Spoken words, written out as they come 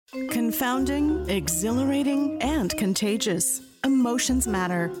Confounding, exhilarating, and contagious. Emotions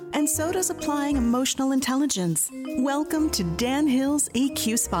matter, and so does applying emotional intelligence. Welcome to Dan Hill's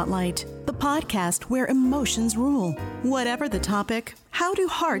EQ Spotlight, the podcast where emotions rule. Whatever the topic, how do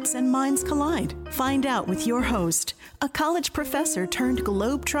hearts and minds collide? Find out with your host, a college professor turned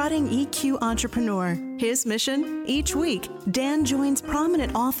globe-trotting EQ entrepreneur. His mission? Each week, Dan joins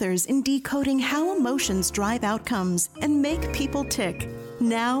prominent authors in decoding how emotions drive outcomes and make people tick.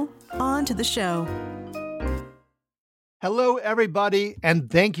 Now, on to the show. Hello, everybody,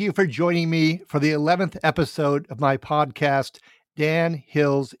 and thank you for joining me for the 11th episode of my podcast, Dan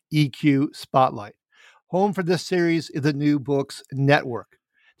Hill's EQ Spotlight. Home for this series is the New Books Network.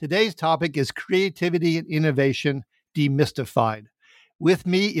 Today's topic is Creativity and Innovation Demystified. With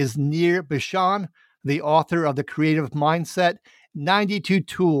me is Nir Bashan, the author of The Creative Mindset, 92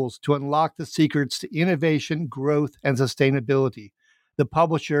 Tools to Unlock the Secrets to Innovation, Growth, and Sustainability. The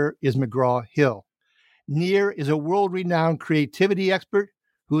publisher is McGraw-Hill. Nir is a world-renowned creativity expert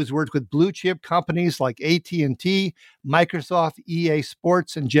who has worked with blue-chip companies like AT&T, Microsoft, EA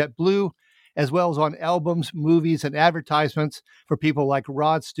Sports, and JetBlue, as well as on albums, movies, and advertisements for people like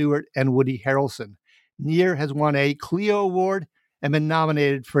Rod Stewart and Woody Harrelson. Nir has won a Clio Award and been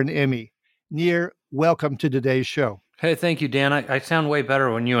nominated for an Emmy. Nir, welcome to today's show. Hey, thank you, Dan. I sound way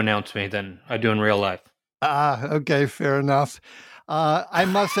better when you announce me than I do in real life. Okay, fair enough. I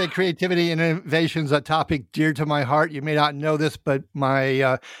must say creativity and innovation is a topic dear to my heart. You may not know this, but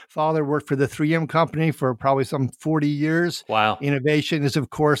my father worked for the 3M company for probably some 40 years. Wow. Innovation is, of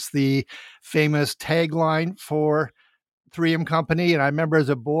course, the famous tagline for 3M company. And I remember as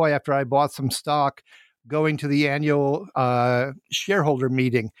a boy, after I bought some stock, going to the annual shareholder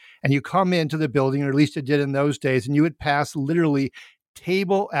meeting, and you come into the building, or at least it did in those days, and you would pass literally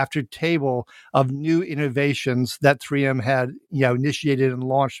table after table of new innovations that 3M had, initiated and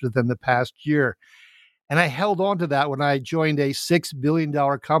launched within the past year. And I held on to that when I joined a $6 billion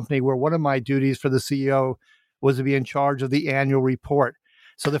company where one of my duties for the CEO was to be in charge of the annual report.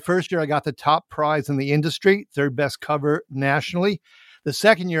 So the first year I got the top prize in the industry, third best cover nationally. The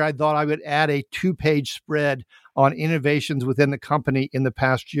second year I thought I would add a 2-page spread on innovations within the company in the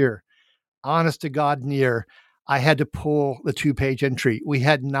past year. Honest to God, Nir, I had to pull the 2-page entry. We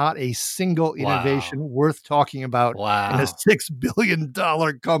had not a single innovation worth talking about in a $6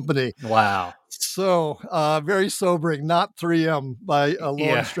 billion company. Wow. So very sobering, not 3M by a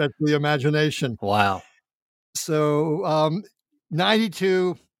long stretch of the imagination. Wow. So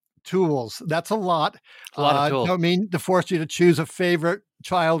 92 tools. That's a lot. A lot of tools. I don't mean to force you to choose a favorite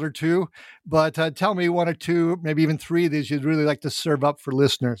child or two, but tell me one or two, maybe even three of these you'd really like to serve up for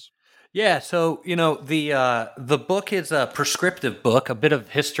listeners. Yeah, so the book is a prescriptive book. A bit of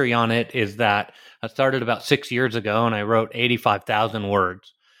history on it is that I started about 6 years ago, and I wrote 85,000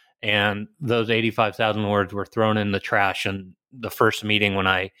 words, and those 85,000 words were thrown in the trash in the first meeting when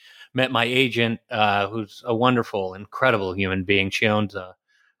I met my agent, who's a wonderful, incredible human being. She owns a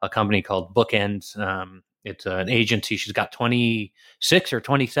company called Bookends. It's an agency. She's got 26 or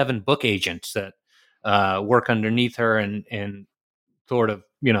 27 book agents that work underneath her and sort of,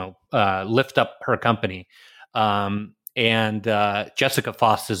 lift up her company. And Jessica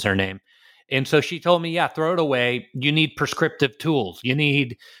Foss is her name. And so she told me, throw it away. You need prescriptive tools. You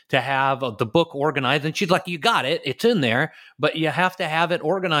need to have the book organized. And she's like, you got it. It's in there, but you have to have it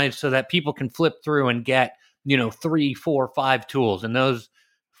organized so that people can flip through and get, 3, 4, 5 tools. And those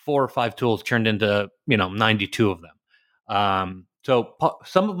 4 or 5 tools turned into, 92 of them. So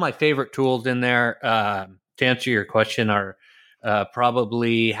some of my favorite tools in there, to answer your question, are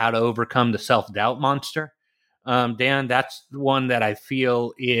probably how to overcome the self-doubt monster. Dan, that's one that I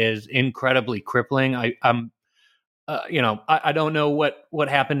feel is incredibly crippling. I don't know what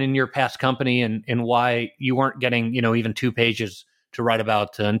happened in your past company and why you weren't getting, even 2 pages to write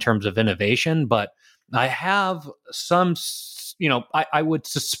about in terms of innovation. But I have some, I would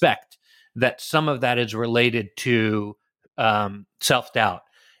suspect that some of that is related to self-doubt.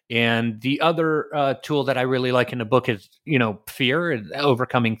 And the other tool that I really like in the book is, fear and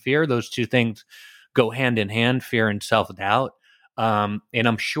overcoming fear. Those two things go hand in hand, fear and self-doubt. And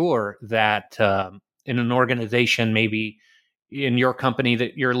I'm sure that in an organization, maybe in your company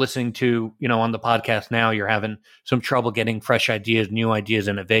that you're listening to, on the podcast now, you're having some trouble getting fresh ideas, new ideas,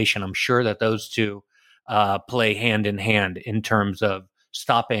 innovation. I'm sure that those two play hand in hand in terms of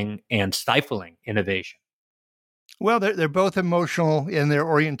stopping and stifling innovation. Well, they're both emotional in their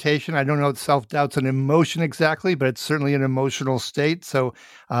orientation. I don't know if self-doubt's an emotion exactly, but it's certainly an emotional state. So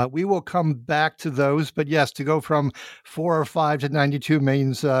we will come back to those. But yes, to go from 4 or 5 to 92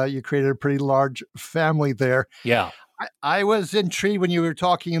 means you created a pretty large family there. Yeah. I was intrigued when you were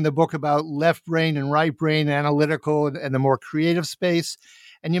talking in the book about left brain and right brain, analytical and the more creative space.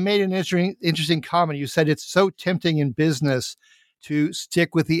 And you made an interesting comment. You said it's so tempting in business to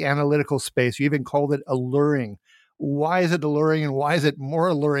stick with the analytical space. You even called it alluring. Why is it alluring, and why is it more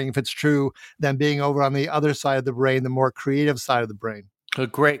alluring, if it's true, than being over on the other side of the brain, the more creative side of the brain? A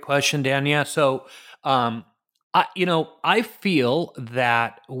great question, Dan. Yeah. So, I feel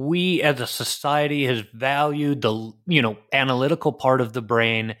that we as a society has valued the, analytical part of the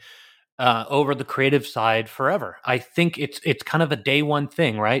brain over the creative side forever. I think it's kind of a day one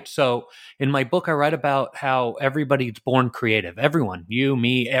thing, right? So in my book, I write about how everybody's born creative. Everyone, you,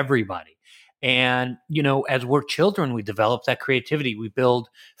 me, everybody. And, as we're children, we develop that creativity. We build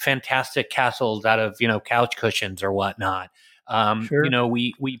fantastic castles out of, couch cushions or whatnot. Sure.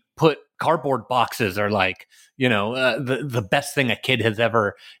 We put cardboard boxes are like, the best thing a kid has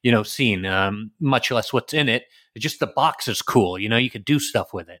ever, seen, much less what's in it. It's just the box is cool. You could do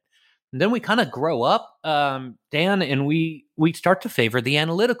stuff with it. And then we kind of grow up, Dan, and we start to favor the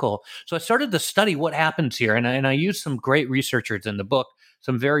analytical. So I started to study what happens here, and I used some great researchers in the book,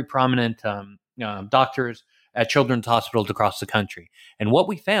 some very prominent doctors at children's hospitals across the country. And what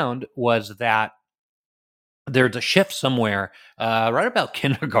we found was that there's a shift somewhere, right about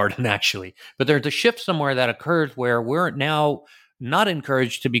kindergarten, actually, but there's a shift somewhere that occurs where we're now not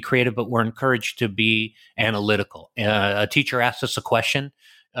encouraged to be creative, but we're encouraged to be analytical. A teacher asks us a question.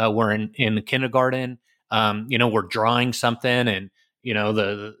 We're in kindergarten. We're drawing something, and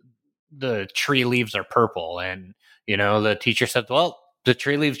the tree leaves are purple, and the teacher said, "Well, the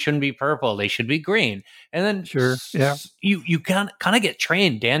tree leaves shouldn't be purple; they should be green." And then Sure. Yeah. you kind of get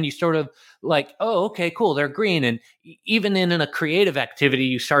trained, Dan. You sort of like, oh, okay, cool, they're green. And even in a creative activity,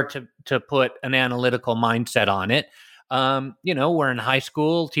 you start to put an analytical mindset on it. We're in high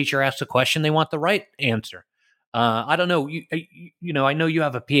school. Teacher asks a question, they want the right answer. I don't know. I know you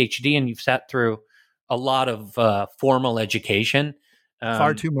have a PhD and you've sat through a lot of formal education.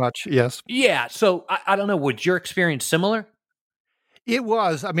 Far too much. Yes. Yeah. So I don't know. Was your experience similar? It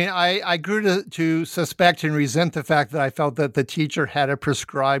was. I mean, I grew to suspect and resent the fact that I felt that the teacher had a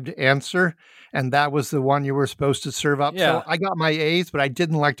prescribed answer, and that was the one you were supposed to serve up. Yeah. So I got my A's, but I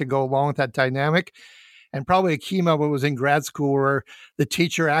didn't like to go along with that dynamic. And probably a key moment was in grad school where the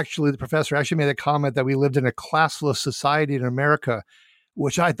professor actually made a comment that we lived in a classless society in America,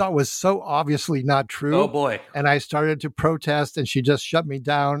 which I thought was so obviously not true. Oh, boy. And I started to protest, and she just shut me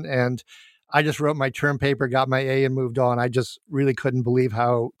down. And I just wrote my term paper, got my A, and moved on. I just really couldn't believe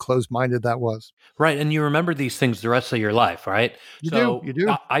how close-minded that was. Right. And you remember these things the rest of your life, right? You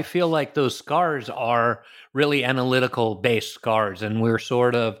do. I feel like those scars are really analytical based scars. And we're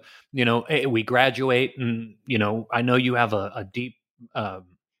sort of, we graduate and, I know you have a deep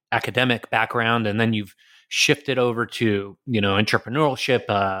academic background, and then you've shifted over to,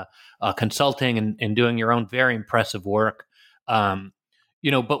 entrepreneurship, consulting and doing your own very impressive work. But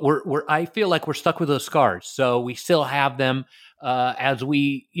I feel like we're stuck with those scars. So we still have them as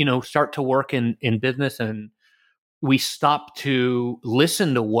we, start to work in business, and we stop to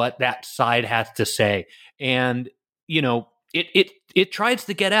listen to what that side has to say. And, it tries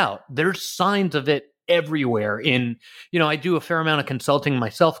to get out. There's signs of it everywhere. I do a fair amount of consulting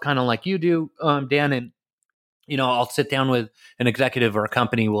myself, kind of like you do, Dan, and, I'll sit down with an executive or a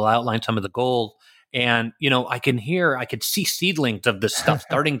company, we'll outline some of the goals. And, I could see seedlings of this stuff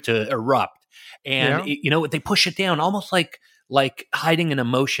starting to erupt. And, they push it down almost like hiding an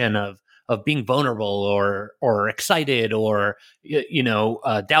emotion of being vulnerable or excited or,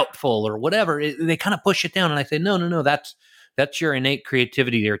 doubtful or whatever. They kind of push it down. And I say, no, that's your innate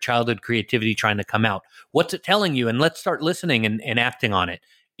creativity, your childhood creativity trying to come out. What's it telling you? And let's start listening and acting on it.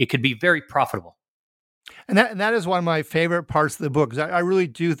 It could be very profitable. And that is one of my favorite parts of the book, because I really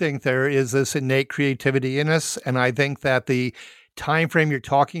do think there is this innate creativity in us. And I think that the time frame you're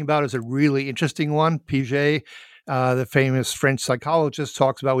talking about is a really interesting one. Piaget, the famous French psychologist,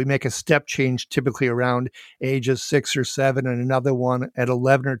 talks about we make a step change typically around ages 6 or 7, and another one at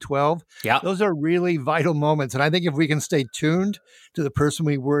 11 or 12. Yeah. Those are really vital moments. And I think if we can stay tuned to the person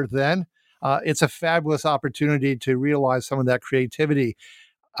we were then, it's a fabulous opportunity to realize some of that creativity.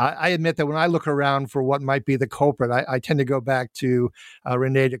 I admit that when I look around for what might be the culprit, I tend to go back to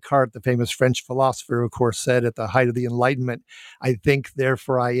René Descartes, the famous French philosopher, who, of course, said at the height of the Enlightenment, "I think,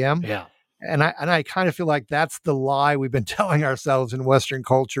 therefore I am." Yeah. And I kind of feel like that's the lie we've been telling ourselves in Western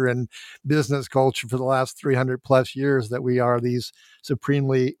culture and business culture for the last 300 plus years, that we are these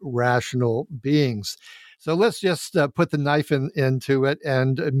supremely rational beings. So let's just put the knife into it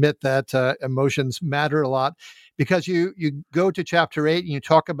and admit that emotions matter a lot, because you go to chapter 8 and you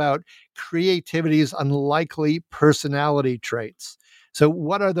talk about creativity's unlikely personality traits. So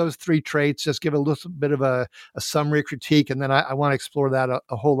what are those three traits? Just give a little bit of a summary critique, and then I want to explore that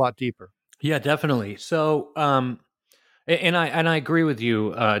a whole lot deeper. Yeah, definitely. So, and I agree with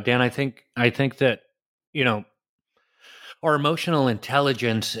you, Dan. I think that, you know, our emotional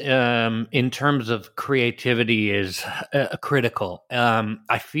intelligence, in terms of creativity, is critical.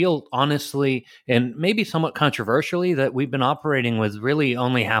 I feel honestly, and maybe somewhat controversially, that we've been operating with really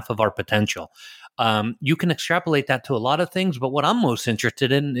only half of our potential. You can extrapolate that to a lot of things, but what I'm most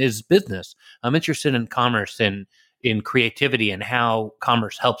interested in is business. I'm interested in commerce and in creativity and how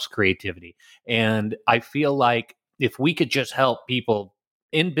commerce helps creativity. And I feel like if we could just help people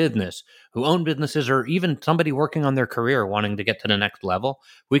in business who own businesses, or even somebody working on their career wanting to get to the next level,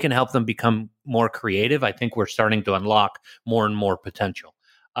 we can help them become more creative. I think we're starting to unlock more and more potential.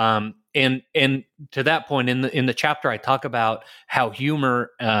 And to that point, in the chapter, I talk about how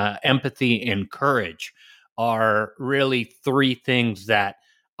humor, empathy, and courage are really three things that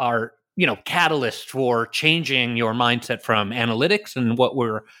are, catalysts for changing your mindset from analytics and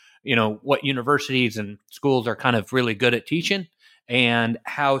what universities and schools are kind of really good at teaching, and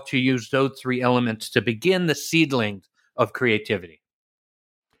how to use those three elements to begin the seedlings of creativity.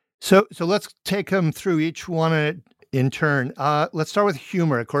 So let's take them through each one in turn. Let's start with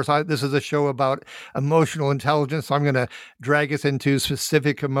humor. Of course, this is a show about emotional intelligence, so I'm going to drag us into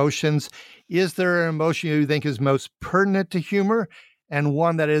specific emotions. Is there an emotion you think is most pertinent to humor, and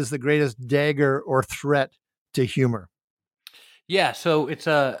one that is the greatest dagger or threat to humor? Yeah, so it's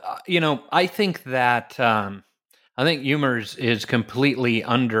I think that I think humor is completely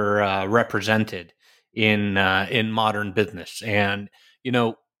under represented in modern business, and you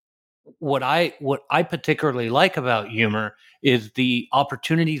know what I particularly like about humor is the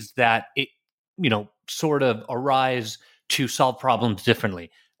opportunities that it sort of arise to solve problems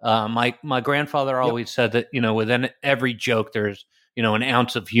differently. My grandfather Yep. always said that within every joke there's an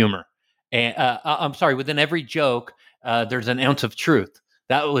ounce of humor, and I'm sorry, within every joke there's an ounce of truth.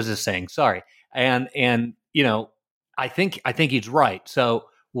 That was his saying. Sorry, and I think he's right. So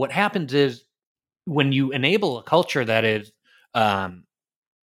what happens is when you enable a culture that is um,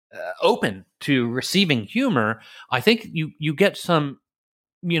 open to receiving humor, I think you get some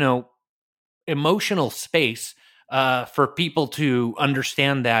you know emotional space for people to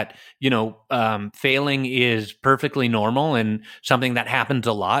understand that failing is perfectly normal and something that happens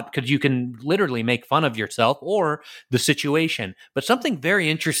a lot, because you can literally make fun of yourself or the situation. But something very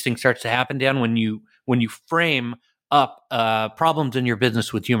interesting starts to happen, Dan, when you frame up problems in your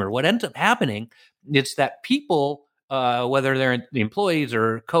business with humor. What ends up happening is that people, whether they're the employees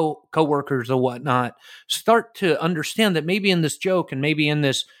or co-workers or whatnot, start to understand that maybe in this joke and maybe in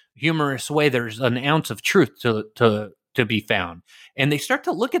this humorous way there's an ounce of truth to be found, and they start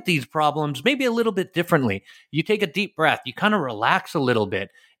to look at these problems maybe a little bit differently. You take a deep breath, you kind of relax a little bit,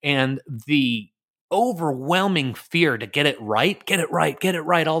 and the overwhelming fear to get it right,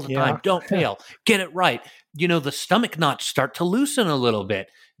 all the time, don't fail, get it right, the stomach knots start to loosen a little bit,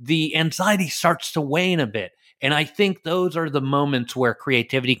 the anxiety starts to wane a bit. And I think those are the moments where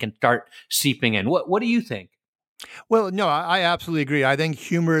creativity can start seeping in. What do you think? Well, no, I absolutely agree. I think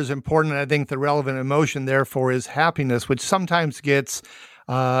humor is important. I think the relevant emotion, therefore, is happiness, which sometimes gets,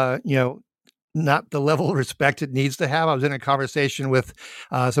 uh, you know, not the level of respect it needs to have. I was in a conversation with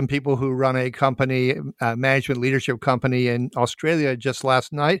some people who run a company, management leadership company in Australia just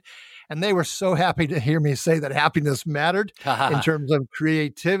last night. And they were so happy to hear me say that happiness mattered in terms of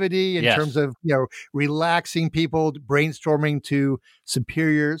creativity, in terms Yes. of, relaxing people, brainstorming to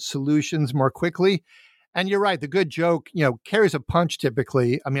superior solutions more quickly. And you're right. The good joke, carries a punch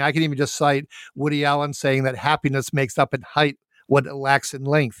typically. I mean, I can even just cite Woody Allen saying that happiness makes up in height what it lacks in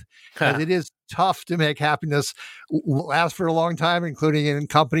length, because it is tough to make happiness last for a long time, including in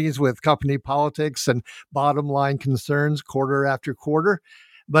companies with company politics and bottom line concerns quarter after quarter.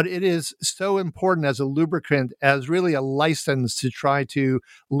 But it is so important as a lubricant, as really a license to try to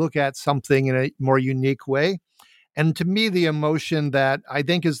look at something in a more unique way. And to me, the emotion that I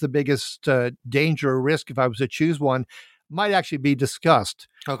think is the biggest danger or risk, if I was to choose one, might actually be disgust.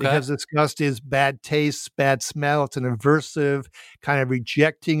 Okay. Because disgust is bad taste, bad smell. It's an aversive, kind of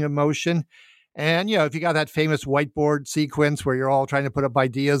rejecting emotion. And, if you got that famous whiteboard sequence where you're all trying to put up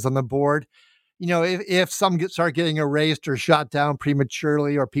ideas on the board, if some start getting erased or shot down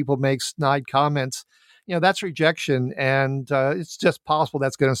prematurely, or people make snide comments, that's rejection. And it's just possible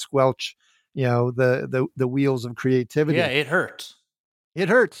that's going to squelch the wheels of creativity. Yeah, it hurts. It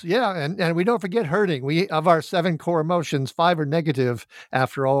hurts, yeah, and we don't forget hurting. We of our 7 core emotions, 5 are negative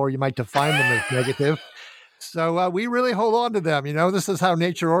after all, or you might define them as negative. So, we really hold on to them, this is how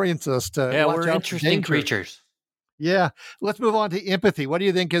nature orients us to Yeah, watch we're out for interesting danger. creatures. Yeah. Let's move on to empathy. What do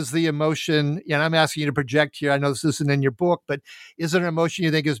you think is the emotion? And I'm asking you to project here. I know this isn't in your book, but is there an emotion you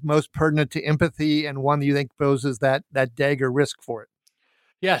think is most pertinent to empathy and one that you think poses that dagger risk for it?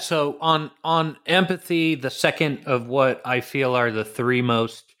 Yeah, so on empathy, the second of what I feel are the three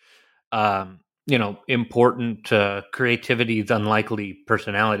most important creativity's unlikely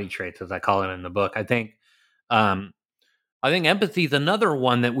personality traits, as I call it in the book. Um, I think empathy is another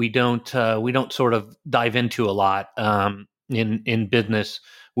one that we don't sort of dive into a lot in business.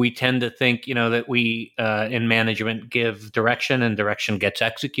 We tend to think, that we in management give direction and direction gets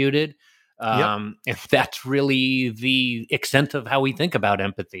executed. Yep. And that's really the extent of how we think about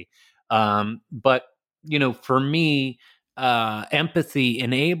empathy. But for me, empathy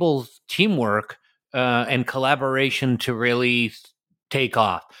enables teamwork and collaboration to really take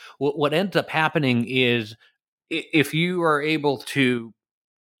off. What ends up happening is if you are able to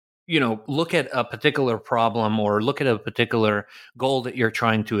look at a particular problem or look at a particular goal that you're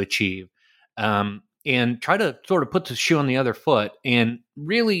trying to achieve, and try to sort of put the shoe on the other foot and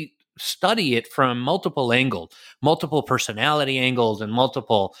really study it from multiple angles, multiple personality angles and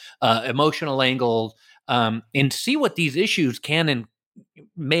multiple emotional angles, and see what these issues can and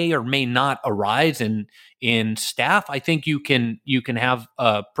may or may not arise in staff. I think you can have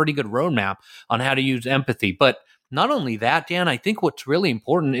a pretty good roadmap on how to use empathy. But not only that, Dan, I think what's really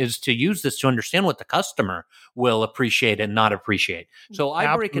important is to use this to understand what the customer will appreciate and not appreciate. So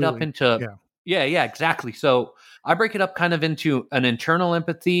I break it up Absolutely. into, Yeah. yeah, exactly. So I break it up kind of into an internal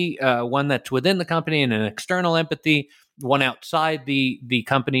empathy, one that's within the company, and an external empathy, one outside the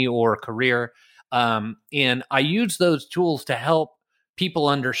company or career. And I use those tools to help people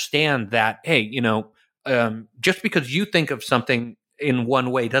understand that, hey, just because you think of something in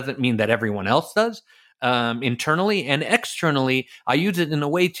one way doesn't mean that everyone else does. Internally and externally, I use it in a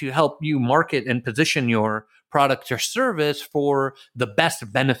way to help you market and position your product or service for the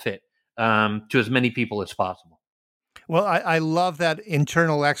best benefit to as many people as possible. Well, I love that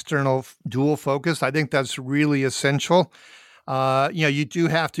internal external dual focus. I think that's really essential. You do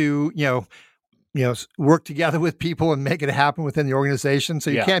have to, work together with people and make it happen within the organization. So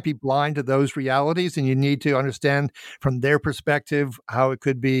you Yeah. can't be blind to those realities, and you need to understand from their perspective how it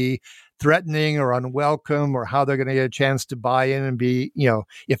could be threatening or unwelcome, or how they're going to get a chance to buy in and be,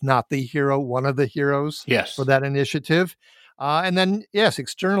 if not the hero, one of the heroes for Yes. that initiative. And then, yes,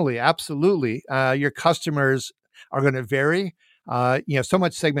 externally, absolutely, your customers are going to vary. So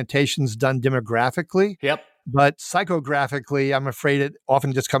much segmentation is done demographically. Yep. But psychographically, I'm afraid it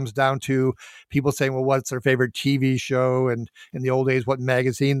often just comes down to people saying, well, what's their favorite TV show? And in the old days, what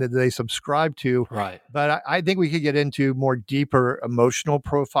magazine did they subscribe to? Right. But I think we could get into more deeper emotional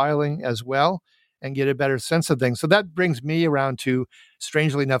profiling as well and get a better sense of things. So that brings me around to,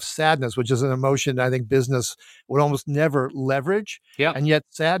 strangely enough, sadness, which is an emotion I think business would almost never leverage. Yep. And yet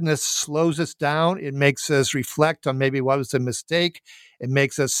sadness slows us down. It makes us reflect on maybe what was a mistake. It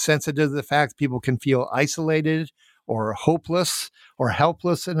makes us sensitive to the fact people can feel isolated or hopeless or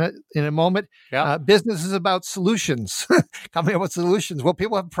helpless in a moment. Yep. Business is about solutions, coming up with solutions. Well,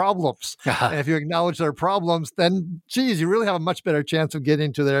 people have problems. And if you acknowledge their problems, then, geez, you really have a much better chance of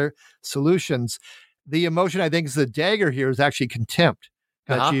getting to their solutions. The emotion, I think, is the dagger here is actually contempt,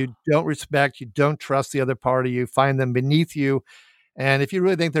 that you don't respect, you don't trust the other party, you find them beneath you. And if you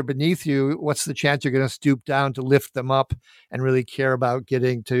really think they're beneath you, what's the chance you're going to stoop down to lift them up and really care about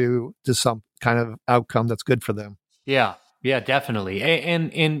getting to some kind of outcome that's good for them? Yeah. Yeah, definitely.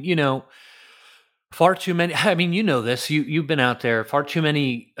 And far too many, I mean, this, you've been out there. Far too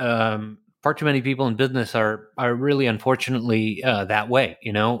many people in business are really, unfortunately, that way,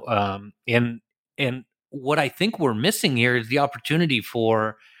 and what I think we're missing here is the opportunity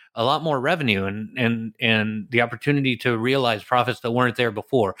for a lot more revenue and the opportunity to realize profits that weren't there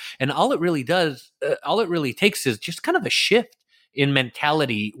before. And all it really takes is just kind of a shift in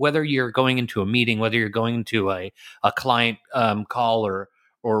mentality, whether you're going into a meeting, whether you're going into a client call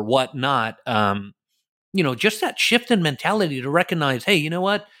or whatnot. Just that shift in mentality to recognize, hey, you know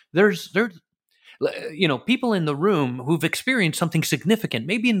what? There's people in the room who've experienced something significant,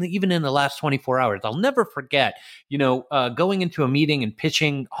 maybe even in the last 24 hours. I'll never forget, going into a meeting and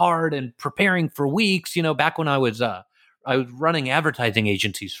pitching hard and preparing for weeks. Back when I was running advertising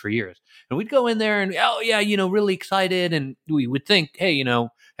agencies for years, and we'd go in there and, oh yeah, really excited, and we would think, hey,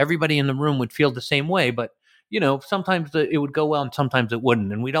 everybody in the room would feel the same way, but sometimes it would go well and sometimes it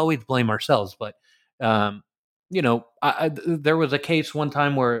wouldn't, and we'd always blame ourselves. But there was a case one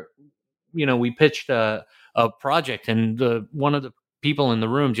time where, we pitched a project, and one of the people in the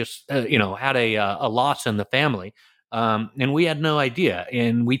room just, had a loss in the family. And we had no idea.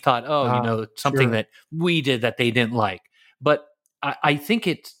 And we thought, it's something Sure. that we did that they didn't like. But I think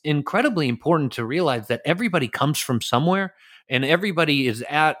it's incredibly important to realize that everybody comes from somewhere, and everybody is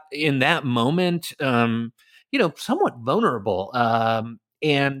in that moment, somewhat vulnerable.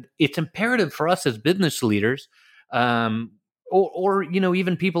 And it's imperative for us as business leaders, um, or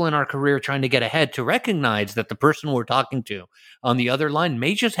even people in our career trying to get ahead, to recognize that the person we're talking to on the other line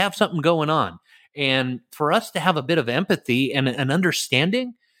may just have something going on, and for us to have a bit of empathy and an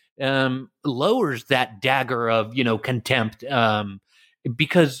understanding, lowers that dagger of contempt,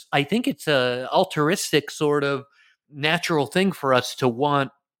 because I think it's a altruistic sort of natural thing for us to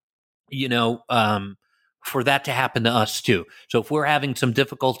want, you know, um, for that to happen to us too. So if we're having some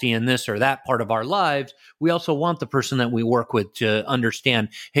difficulty in this or that part of our lives, we also want the person that we work with to understand,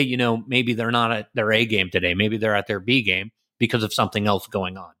 hey, maybe they're not at their A game today. Maybe they're at their B game because of something else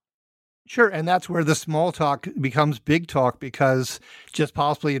going on. Sure, and that's where the small talk becomes big talk, because just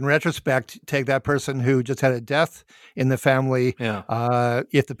possibly in retrospect, take that person who just had a death in the family. Yeah.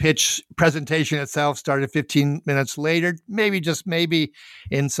 If the pitch presentation itself started 15 minutes later, maybe, just maybe,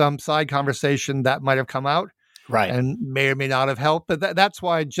 in some side conversation that might have come out. Right. And may or may not have helped. But that's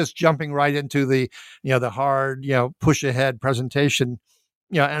why just jumping right into the hard, push ahead presentation,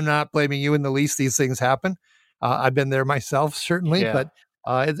 I'm not blaming you in the least. These things happen. I've been there myself, certainly, Yeah. but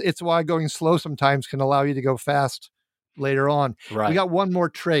it's why going slow sometimes can allow you to go fast later on. Right. We got one more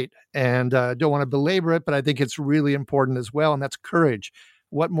trait, and don't want to belabor it, but I think it's really important as well, and that's courage.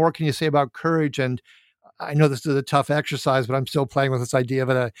 What more can you say about courage? And I know this is a tough exercise, but I'm still playing with this idea of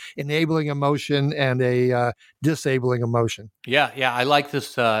an enabling emotion and a disabling emotion. Yeah, I like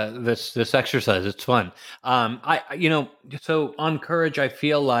this exercise. It's fun. So on courage, I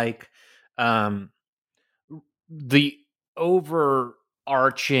feel like, the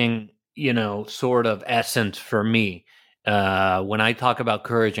overarching, sort of essence for me, when I talk about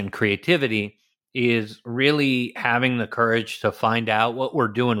courage and creativity, is really having the courage to find out what we're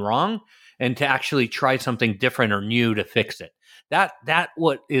doing wrong and to actually try something different or new to fix it.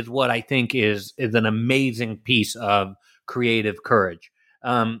 What I think is an amazing piece of creative courage.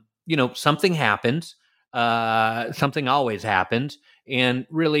 Something happens, something always happens, and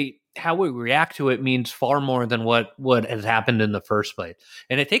really how we react to it means far more than what has happened in the first place.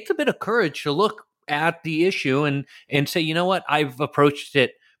 And it takes a bit of courage to look at the issue and say, you know what, I've approached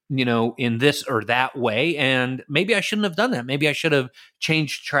it, in this or that way, and maybe I shouldn't have done that. Maybe I should have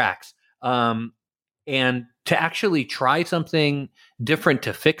changed tracks. And to actually try something different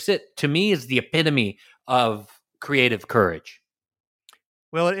to fix it, to me, is the epitome of creative courage.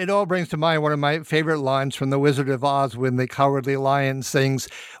 Well, it all brings to mind one of my favorite lines from The Wizard of Oz when the Cowardly Lion sings,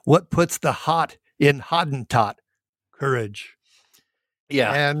 "What puts the hot in Hottentot? Courage."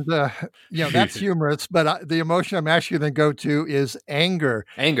 Yeah. And, that's humorous, but the emotion I'm actually going to go to is anger.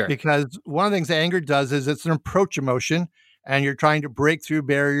 Anger. Because one of the things anger does is it's an approach emotion, and you're trying to break through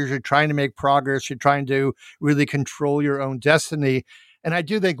barriers. You're trying to make progress. You're trying to really control your own destiny. And I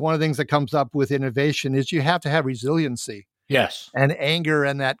do think one of the things that comes up with innovation is you have to have resiliency. Yes. And anger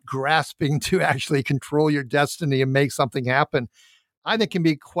and that grasping to actually control your destiny and make something happen, I think can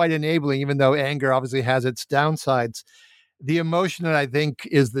be quite enabling, even though anger obviously has its downsides. The emotion that I think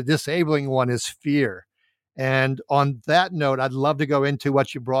is the disabling one is fear. And on that note, I'd love to go into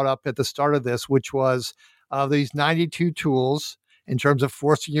what you brought up at the start of this, which was these 92 tools in terms of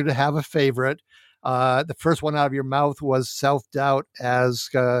forcing you to have a favorite. The first one out of your mouth was self-doubt as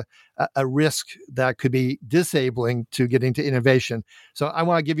a risk that could be disabling to getting to innovation. So I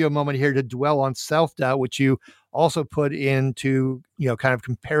want to give you a moment here to dwell on self-doubt, which you also put into, kind of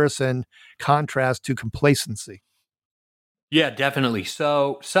comparison, contrast to complacency. Yeah, definitely.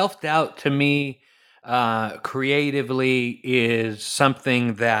 So self-doubt to me, creatively, is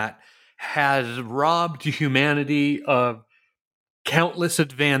something that has robbed humanity of countless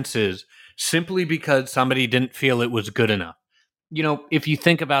advances simply because somebody didn't feel it was good enough. If you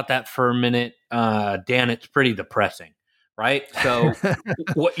think about that for a minute, Dan, it's pretty depressing, right? So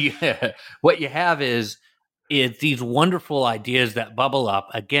what you have is these wonderful ideas that bubble up.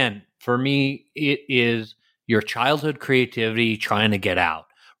 Again, for me, it is your childhood creativity trying to get out,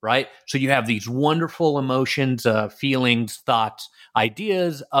 right? So you have these wonderful emotions, feelings, thoughts,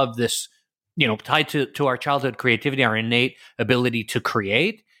 ideas of this, tied to our childhood creativity, our innate ability to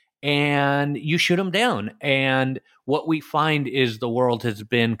create, and you shoot them down. And what we find is the world has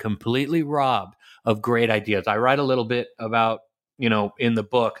been completely robbed of great ideas. I write a little bit about, in the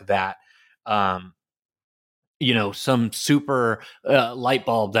book that, some super light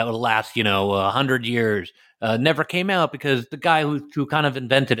bulb that would last, 100 years, never came out because the guy who kind of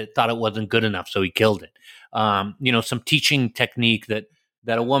invented it thought it wasn't good enough, so he killed it. Some teaching technique that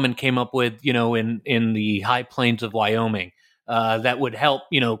a woman came up with, in the high plains of Wyoming, that would help,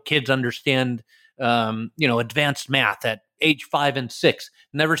 kids understand, advanced math at age 5 and 6,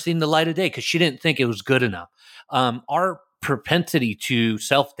 never seen the light of day because she didn't think it was good enough. Our propensity to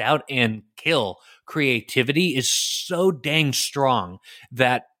self-doubt and kill creativity is so dang strong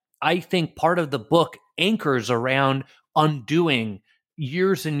that I think part of the book anchors around undoing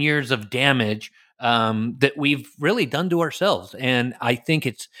years and years of damage that we've really done to ourselves. And I think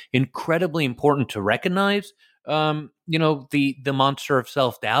it's incredibly important to recognize, the monster of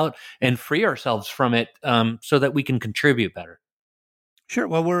self-doubt and free ourselves from it, so that we can contribute better. Sure.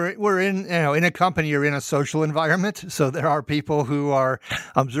 Well, we're in a company or in a social environment, so there are people who are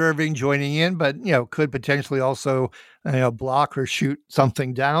observing, joining in, but could potentially also block or shoot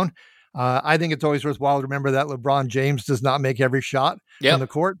something down. I think it's always worthwhile to remember that LeBron James does not make every shot on the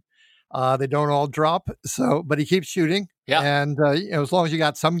court. They don't all drop. But he keeps shooting. Yeah. And as long as you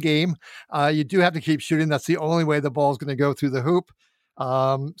got some game, you do have to keep shooting. That's the only way the ball is going to go through the hoop.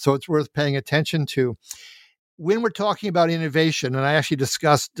 So it's worth paying attention to. When we're talking about innovation, and I actually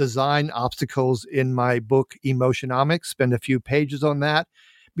discussed design obstacles in my book, Emotionomics, spend a few pages on that,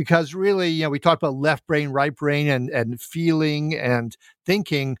 because really, we talked about left brain, right brain, and feeling and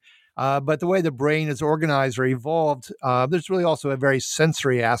thinking, but the way the brain is organized or evolved, there's really also a very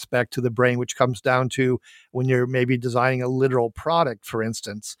sensory aspect to the brain, which comes down to when you're maybe designing a literal product, for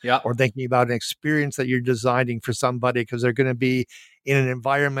instance, or thinking about an experience that you're designing for somebody, because they're going to be in an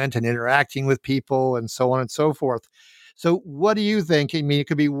environment and interacting with people and so on and so forth. So what do you think? I mean, it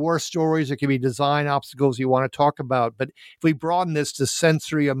could be war stories, it could be design obstacles you want to talk about, but if we broaden this to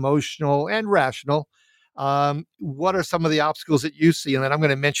sensory, emotional, and rational, what are some of the obstacles that you see? And then I'm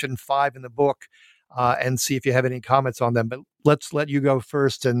going to mention 5 in the book and see if you have any comments on them. But let's let you go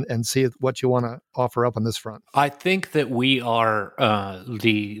first and see what you want to offer up on this front. I think that we are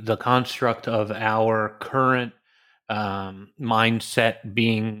the construct of our current mindset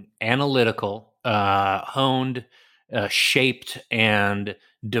being analytical, honed, shaped, and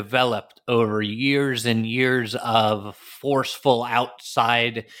developed over years and years of forceful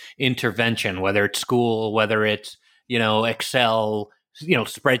outside intervention, whether it's school, whether it's, Excel,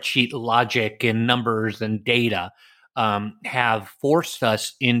 spreadsheet logic and numbers and data, have forced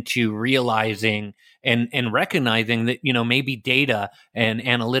us into realizing and recognizing that, maybe data and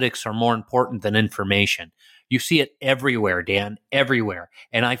analytics are more important than information. You see it everywhere, Dan, everywhere.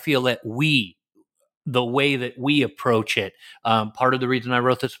 And I feel that the way that we approach it, part of the reason I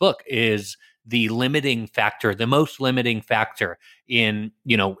wrote this book is the limiting factor, the most limiting factor in,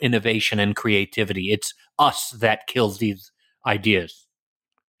 innovation and creativity. It's us that kills these ideas.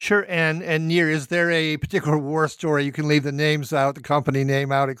 Sure. And Nir, is there a particular war story? You can leave the names out, the company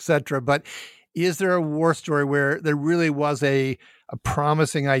name out, etc. But is there a war story where there really was a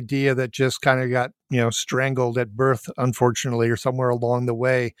promising idea that just kind of got, strangled at birth, unfortunately, or somewhere along the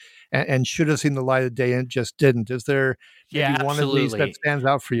way, and should have seen the light of day and it just didn't? Is there maybe one of these that stands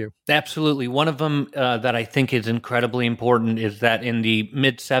out for you? Absolutely. One of them that I think is incredibly important is that in the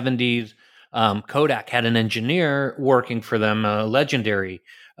mid-'70s, Kodak had an engineer working for them, a legendary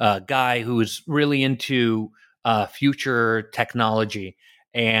guy who was really into future technology.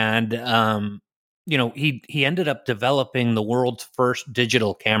 And he ended up developing the world's first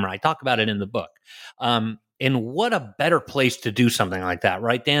digital camera. I talk about it in the book. And what a better place to do something like that,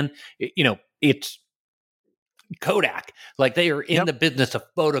 right, Dan? It's Kodak. Like, they are in the business of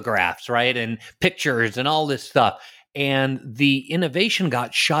photographs, right, and pictures and all this stuff. And the innovation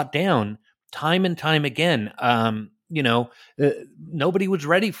got shot down time and time again. Nobody was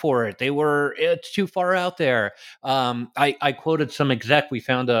ready for it. It's too far out there. I quoted some exec. We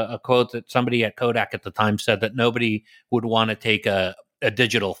found a quote that somebody at Kodak at the time said that nobody would want to take a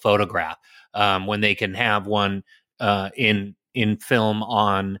digital photograph when they can have one in film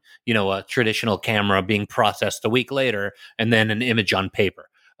on, a traditional camera being processed a week later and then an image on paper.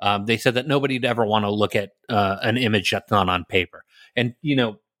 They said that nobody'd ever want to look at an image that's not on paper. And,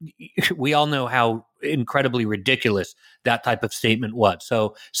 we all know how incredibly ridiculous that type of statement was.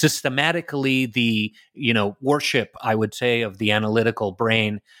 So systematically, the, worship, I would say, of the analytical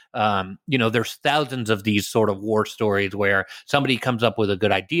brain, there's thousands of these sort of war stories where somebody comes up with a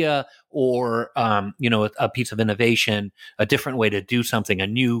good idea or, a piece of innovation, a different way to do something, a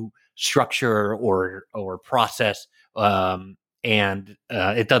new structure or process, and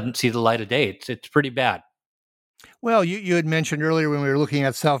it doesn't see the light of day. It's pretty bad. Well, you had mentioned earlier when we were looking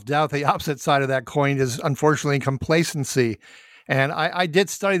at self-doubt, the opposite side of that coin is unfortunately complacency. And I did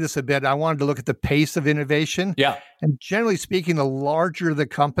study this a bit. I wanted to look at the pace of innovation. Yeah. And generally speaking, the larger the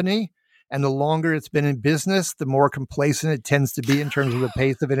company and the longer it's been in business, the more complacent it tends to be in terms of the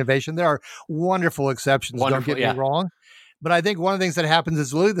pace of innovation. There are wonderful exceptions, don't Wonderful. get me Yeah. wrong. But I think one of the things that happens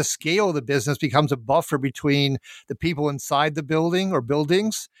is really the scale of the business becomes a buffer between the people inside the building or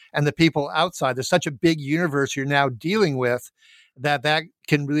buildings and the people outside. There's such a big universe you're now dealing with that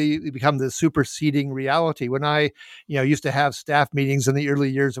can really become the superseding reality. When I, used to have staff meetings in the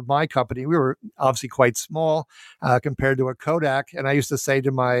early years of my company, we were obviously quite small compared to a Kodak. And I used to say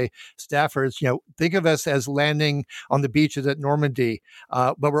to my staffers, think of us as landing on the beaches at Normandy,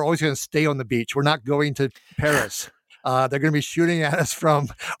 but we're always going to stay on the beach. We're not going to Paris. They're going to be shooting at us from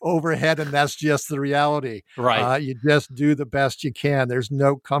overhead, and that's just the reality. Right. You just do the best you can. There's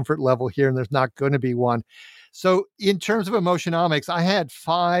no comfort level here, and there's not going to be one. So, in terms of Emotionomics, I had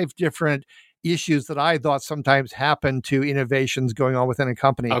 5 different issues that I thought sometimes happen to innovations going on within a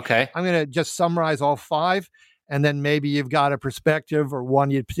company. Okay. I'm going to just summarize all 5, and then maybe you've got a perspective or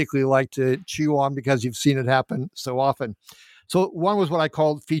one you'd particularly like to chew on because you've seen it happen so often. So, one was what I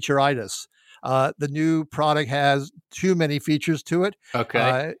called featureitis. The new product has too many features to it.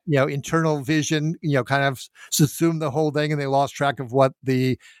 Okay. Internal vision, kind of subsumed the whole thing, and they lost track of what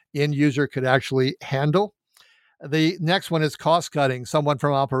the end user could actually handle. The next one is cost cutting. Someone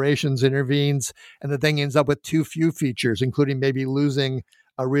from operations intervenes, and the thing ends up with too few features, including maybe losing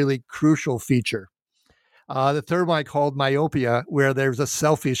a really crucial feature. The third one I called myopia, where there's a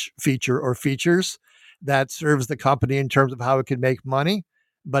selfish feature or features that serves the company in terms of how it can make money,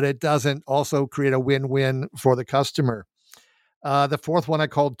 but it doesn't also create a win-win for the customer. The fourth one I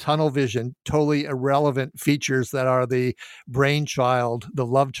called tunnel vision, totally irrelevant features that are the brainchild, the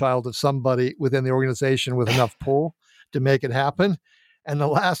love child of somebody within the organization with enough pull to make it happen. And the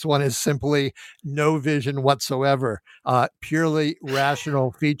last one is simply no vision whatsoever, purely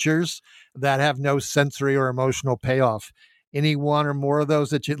rational features that have no sensory or emotional payoff. Any one or more of those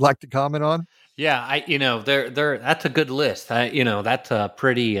that you'd like to comment on? Yeah, that's a good list. That's a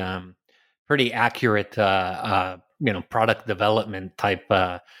pretty accurate, product development type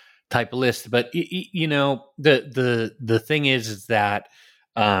list. But the thing is that,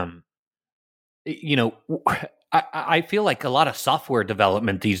 you know, I feel like a lot of software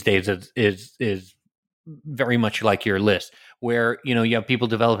development these days is very much like your list, where you have people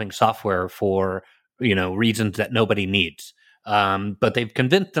developing software for reasons that nobody needs, but they've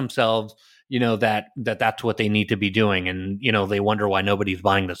convinced themselves that's what they need to be doing, and they wonder why nobody's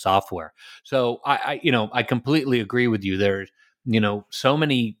buying the software. So I completely agree with you. There's so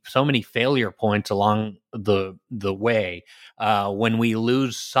many failure points along the way when we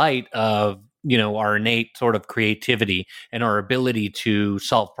lose sight of our innate sort of creativity and our ability to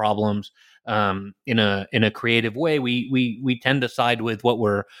solve problems in a creative way. We tend to side with what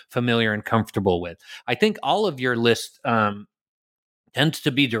we're familiar and comfortable with. I think all of your list tends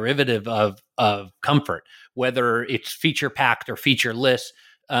to be derivative of comfort, whether it's feature packed or featureless.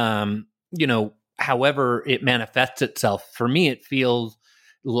 However it manifests itself. For me, it feels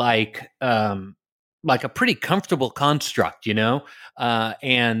like a pretty comfortable construct,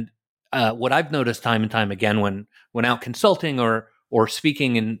 and what I've noticed time and time again when out consulting or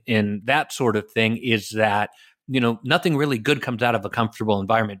speaking in that sort of thing is that nothing really good comes out of a comfortable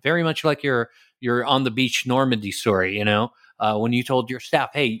environment. Very much like your on the beach Normandy story, when you told your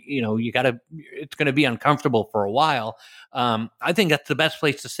staff, hey, it's going to be uncomfortable for a while. I think that's the best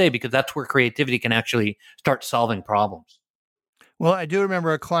place to stay, because that's where creativity can actually start solving problems. Well, I do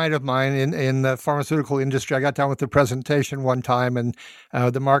remember a client of mine in the pharmaceutical industry. I got down with the presentation one time, and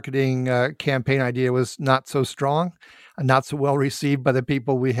the marketing campaign idea was not so strong, not so well received by the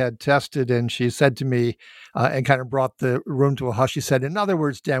people we had tested. And she said to me, and kind of brought the room to a hush, she said, in other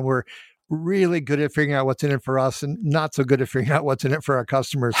words, Dan, we're really good at figuring out what's in it for us and not so good at figuring out what's in it for our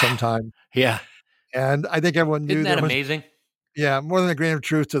customers sometimes. Yeah. And I think everyone knew Isn't that amazing? Yeah, more than a grain of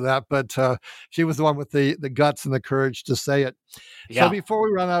truth to that, but she was the one with the guts and the courage to say it. Yeah. So before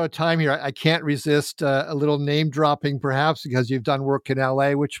we run out of time here, I can't resist a little name dropping, perhaps, because you've done work in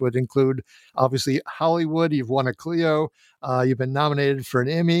LA, which would include obviously Hollywood. You've won a Clio. You've been nominated for an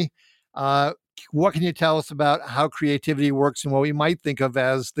Emmy. What can you tell us about how creativity works and what we might think of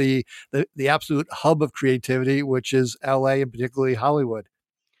as the absolute hub of creativity, which is LA and particularly Hollywood?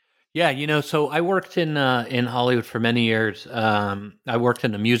 Yeah, so I worked in Hollywood for many years. I worked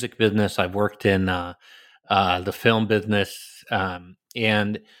in the music business. I've worked in the film business,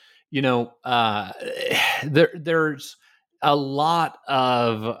 and there's a lot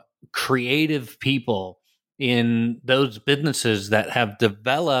of creative people in those businesses that have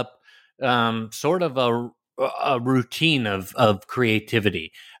developed sort of a routine of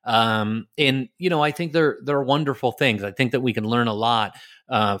creativity. And I think they're wonderful things. I think that we can learn a lot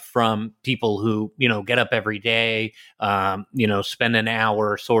from people who get up every day, spend an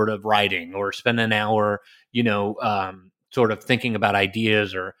hour sort of writing, or spend an hour sort of thinking about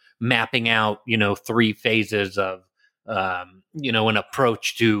ideas, or mapping out 3 phases of an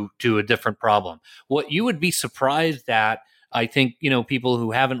approach to a different problem. What you would be surprised at, I think, people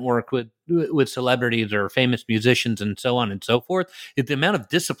who haven't worked with celebrities or famous musicians and so on and so forth, is the amount of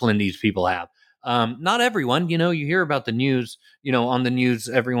discipline these people have. Not everyone, you hear about the news, on the news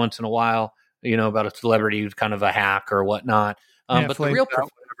every once in a while, about a celebrity who's kind of a hack or whatnot. But the real,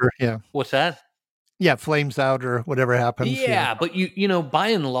 what's that? Yeah, flames out or whatever happens. Yeah, but by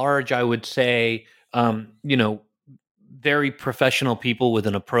and large, I would say, very professional people with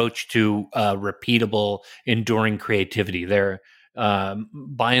an approach to repeatable, enduring creativity. They're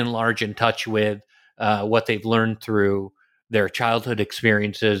by and large in touch with what they've learned through their childhood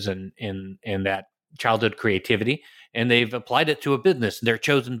experiences and that childhood creativity, and they've applied it to a business. Their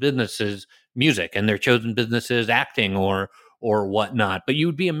chosen business is music, and their chosen business is acting or whatnot. But you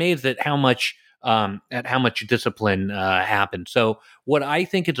would be amazed at how much discipline happens. So what I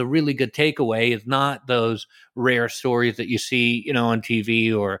think is a really good takeaway is not those rare stories that you see, on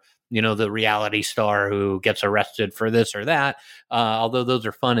TV, or, the reality star who gets arrested for this or that, although those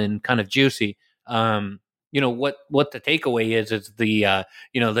are fun and kind of juicy. What the takeaway is the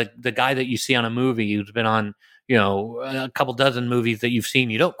the guy that you see on a movie who's been on, a couple dozen movies that you've seen.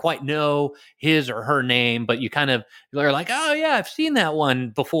 You don't quite know his or her name, but you kind of are like, oh yeah, I've seen that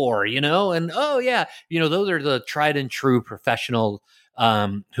one before, and oh yeah, those are the tried and true professionals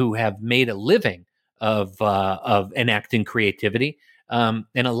who have made a living of enacting creativity. And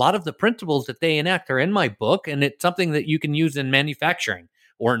a lot of the principles that they enact are in my book, and it's something that you can use in manufacturing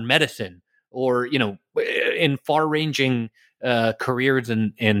or in medicine, or in far-ranging careers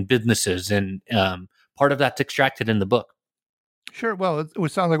and businesses, and part of that's extracted in the book. Sure. Well, it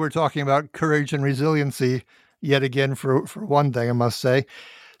would sound like we're talking about courage and resiliency yet again, for one thing, I must say.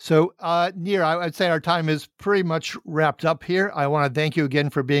 So, Nir, I'd say our time is pretty much wrapped up here. I want to thank you again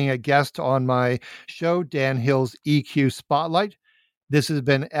for being a guest on my show, Dan Hill's EQ Spotlight. This has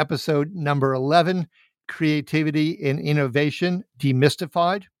been episode number 11, Creativity and Innovation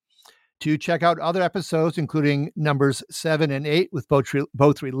Demystified. To check out other episodes, including numbers 7 and 8, with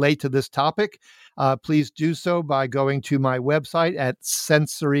both relate to this topic, please do so by going to my website at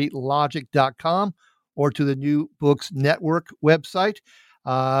sensorylogic.com, or to the New Books Network website.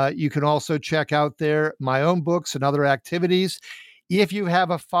 You can also check out there my own books and other activities. If you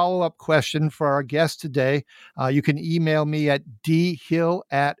have a follow-up question for our guest today, you can email me at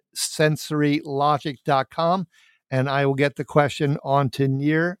dhill@sensorylogic.com. and I will get the question on to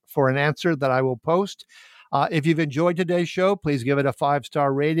Nir for an answer that I will post. If you've enjoyed today's show, please give it a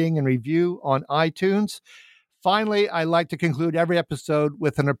 5-star rating and review on iTunes. Finally, I like to conclude every episode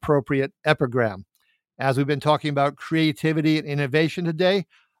with an appropriate epigram. As we've been talking about creativity and innovation today,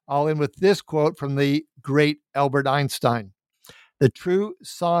 I'll end with this quote from the great Albert Einstein. The true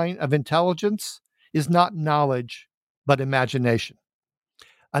sign of intelligence is not knowledge, but imagination.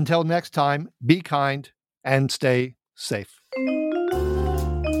 Until next time, be kind and stay safe.